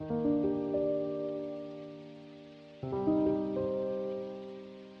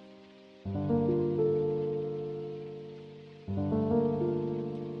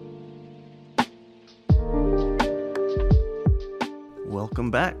welcome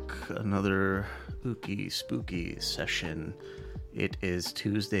back. Another ooky spooky session. It is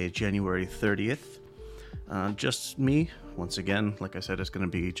Tuesday, January 30th. Just me. Once again, like I said, it's going to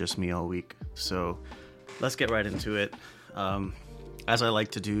be just me all week. So let's get right into it. As I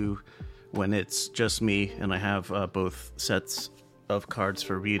like to do when it's just me and I have both sets of cards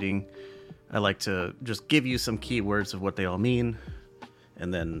for reading, I like to just give you some keywords of what they all mean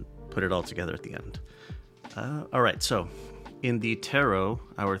and then put it all together at the end. All right, so in the tarot,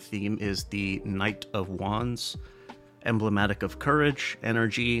 our theme is the Knight of Wands, emblematic of courage,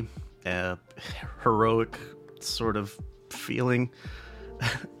 energy, heroic sort of feeling.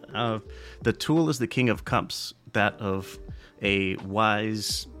 The tool is the King of Cups, that of a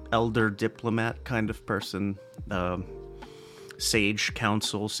wise elder diplomat kind of person, sage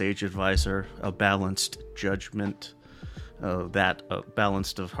counsel, sage advisor, a balanced judgment,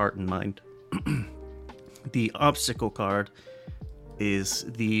 balanced of heart and mind. The obstacle card is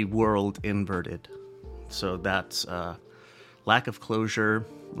the world inverted. So that's lack of closure,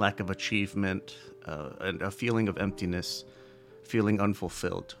 lack of achievement, and a feeling of emptiness, feeling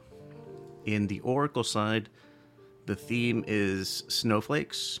unfulfilled. In the oracle side, the theme is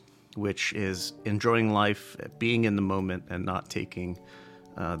snowflakes, which is enjoying life, being in the moment, and not taking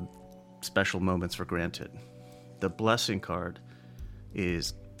special moments for granted. The blessing card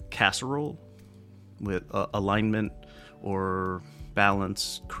is casserole, with alignment or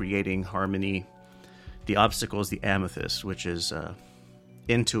balance, creating harmony. The obstacle is the amethyst, which is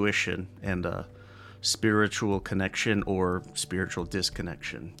intuition and spiritual connection or spiritual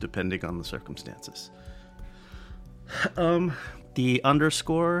disconnection, depending on the circumstances. The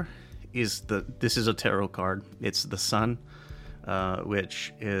underscore is this is a tarot card. It's the sun,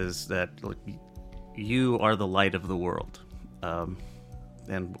 which is that you are the light of the world.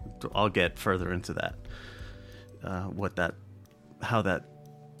 And I'll get further into that, how that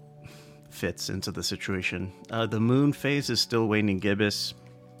fits into the situation. The moon phase is still waning gibbous,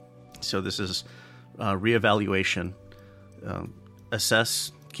 so this is reevaluation.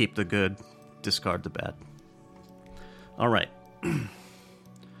 Assess, keep the good, discard the bad. All right.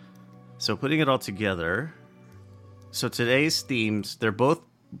 So putting it all together, so today's themes, they're both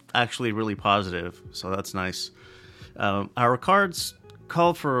actually really positive, so that's nice. Our cards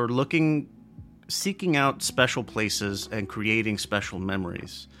call for seeking out special places and creating special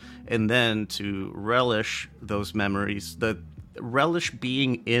memories, and then to relish those memories, relish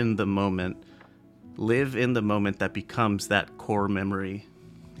being in the moment, live in the moment that becomes that core memory.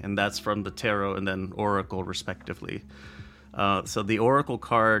 And that's from the tarot and then oracle respectively. So the oracle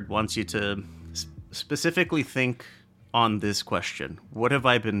card wants you to specifically think on this question: what have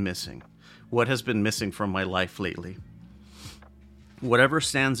I been missing? What has been missing from my life lately? Whatever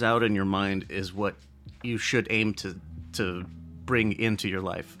stands out in your mind is what you should aim to bring into your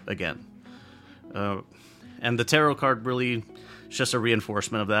life again. And the tarot card really is just a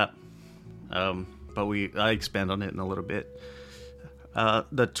reinforcement of that. But I expand on it in a little bit.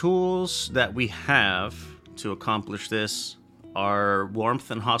 The tools that we have to accomplish this are warmth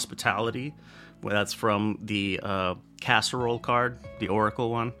and hospitality. Well, that's from the casserole card, the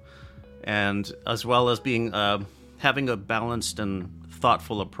oracle one, and as well as being having a balanced and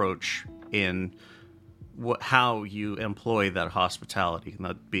thoughtful approach in how you employ that hospitality,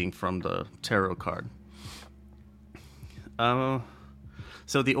 not being from the tarot card.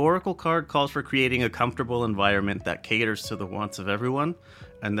 So the oracle card calls for creating a comfortable environment that caters to the wants of everyone,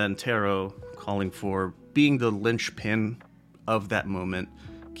 and then tarot calling for being the linchpin of that moment,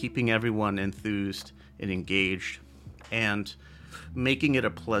 keeping everyone enthused and engaged, and making it a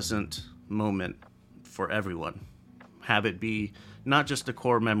pleasant moment for everyone. Have it be not just a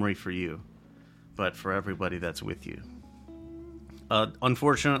core memory for you, but for everybody that's with you.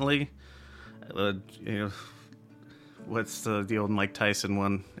 Unfortunately, what's the old Mike Tyson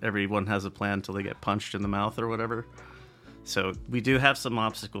one? Everyone has a plan till they get punched in the mouth or whatever. So we do have some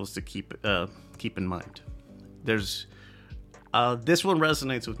obstacles to keep in mind. There's this one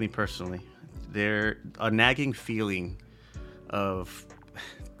resonates with me personally. There's a nagging feeling of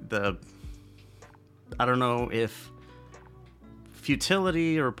I don't know if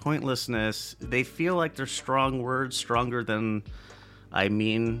futility or pointlessness. They feel like they're strong words, stronger than I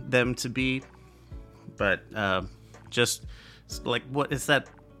mean them to be. But just like, what is that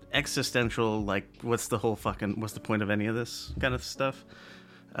existential, like, what's the point of any of this kind of stuff?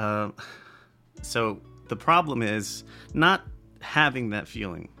 So the problem is not having that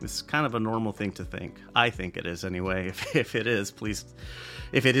feeling. It's kind of a normal thing to think. I think it is anyway. If it is, please.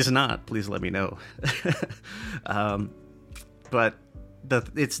 If it is not, please let me know. But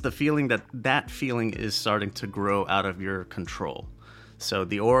it's the feeling that feeling is starting to grow out of your control. So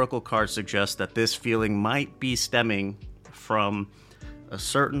the oracle card suggests that this feeling might be stemming from a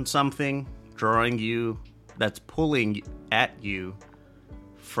certain something drawing you, that's pulling at you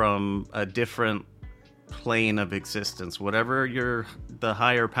from a different plane of existence. Whatever the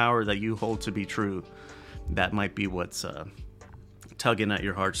higher power that you hold to be true, that might be what's tugging at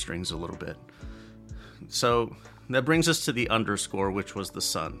your heartstrings a little bit. So that brings us to the underscore, which was the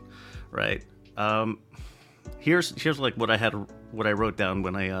sun, right? Here's like what I wrote down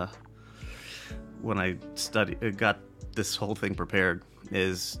when I got this whole thing prepared,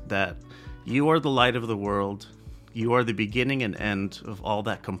 is that you are the light of the world. You are the beginning and end of all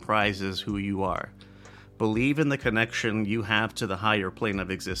that comprises who you are. Believe in the connection you have to the higher plane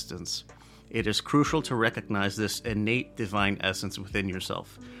of existence. It is crucial to recognize this innate divine essence within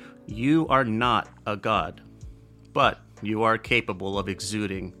yourself. You are not a god, but you are capable of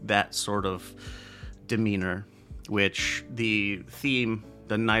exuding that sort of demeanor, which the theme,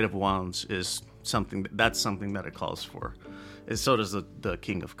 the Knight of Wands, is something that it calls for. And so does the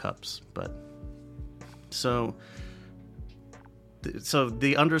King of Cups. But so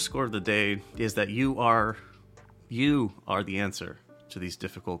the underscore of the day is that you are the answer to these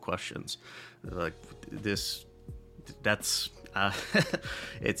difficult questions. Like this, that's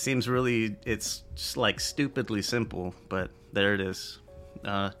it seems really, it's just like stupidly simple, but there it is.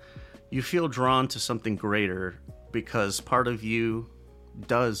 You feel drawn to something greater because part of you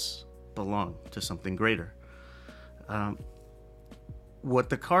does belong to something greater. What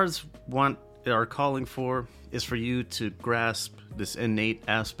the cards are calling for is for you to grasp this innate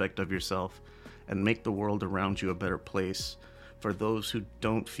aspect of yourself and make the world around you a better place for those who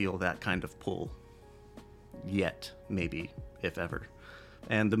don't feel that kind of pull yet, maybe, if ever.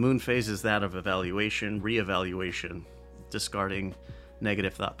 And the moon phase is that of evaluation, reevaluation, discarding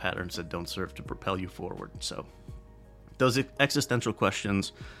negative thought patterns that don't serve to propel you forward. So those existential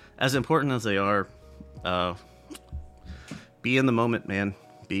questions, as important as they are, be in the moment, man.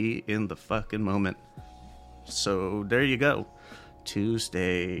 Be in the fucking moment. So there you go.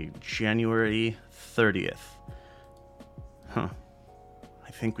 Tuesday, January 30th. I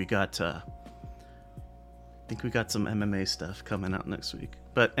think we got some MMA stuff coming out next week.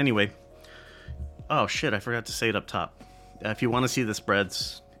 But anyway, oh shit, I forgot to say it up top. If you want to see the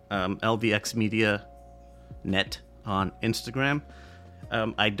spreads, LVX Media Net on Instagram.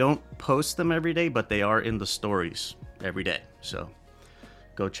 I don't post them every day, but they are in the stories every day. So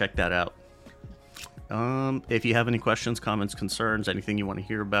go check that out. If you have any questions, comments, concerns, anything you want to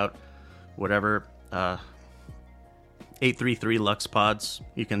hear about, whatever, 833 Lux Pods.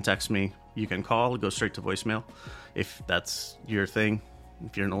 You can text me. You can call. Go straight to voicemail if that's your thing.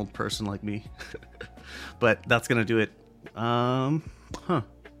 If you're an old person like me. But that's gonna do it. Yeah,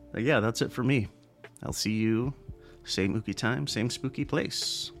 that's it for me. I'll see you same ooky time, same spooky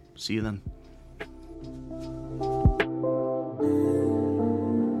place. See you then.